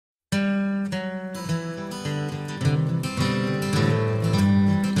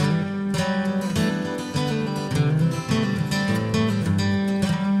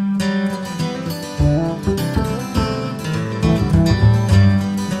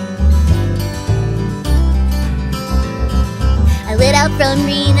out from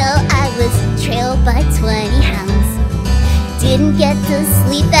Reno, I was trailed by 20 hounds. Didn't get to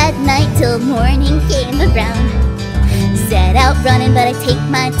sleep at night till morning came around. Set out running, but I take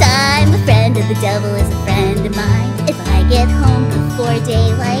my time. A friend of the devil is a friend of mine. If I get home before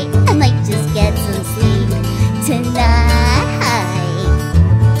daylight, I might just get some sleep tonight.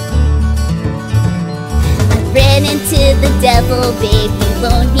 I ran into the devil, babe, he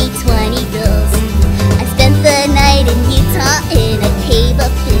loaned me 20 bills. I spent the night in Utah in a cave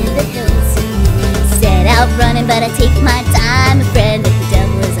up in the hills. Set out running, but I take my time. A friend of the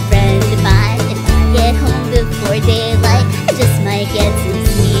devil is a friend of mine. If I get home before daylight, I just might get some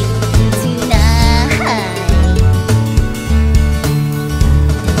sleep tonight.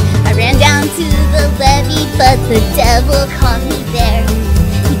 I ran down to the levee, but the devil caught me there.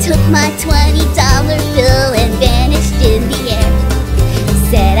 He took my $20 bill and vanished in the air.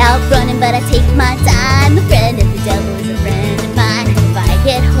 Set out running, but I take my time. A friend of the devil is a friend of mine. If I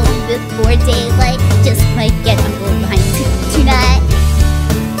get home before daylight, just might get tumbled behind tonight.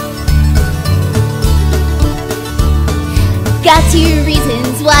 Got 2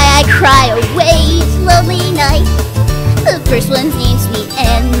 reasons why I cry away each lonely night. The first one's named Sweet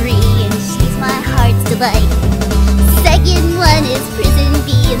Anne Marie, and she's my heart's delight. Second one is Prison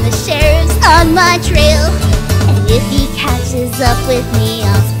B, and the sheriff's on my trail. And if he catches up with me,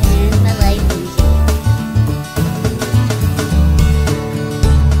 I'll spend my life in jail.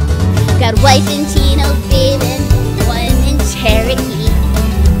 Got a wife in Chino, babe, and one in Cherokee.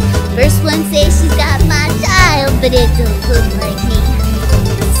 First one says she's got my child, but it don't look like me.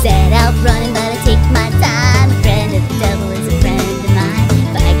 Set out running, but I take my time. A friend of the devil is a friend of mine.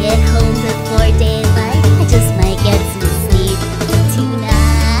 If I get home before daylight, I just might get some sleep tonight.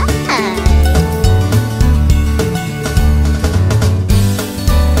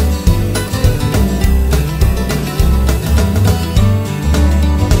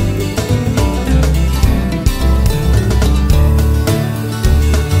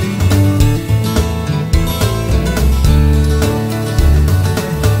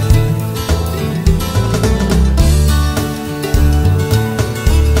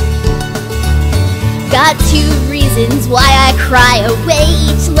 Got 2 reasons why I cry away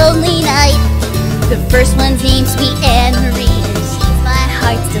each lonely night. The first one's named Sweet Anne Marie, and she's my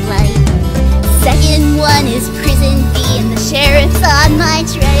heart's delight. Second one is Prison B, and the sheriff's on my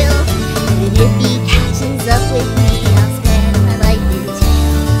trail. And if he catches up with me, I'll spend my life in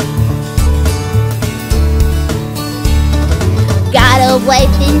jail. Got a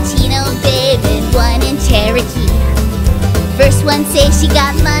wife in Chino, babe, and one in Cherokee. First one says she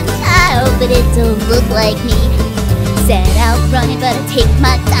got my child, but it don't look like me. Set out running, but I take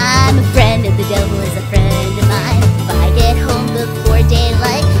my time.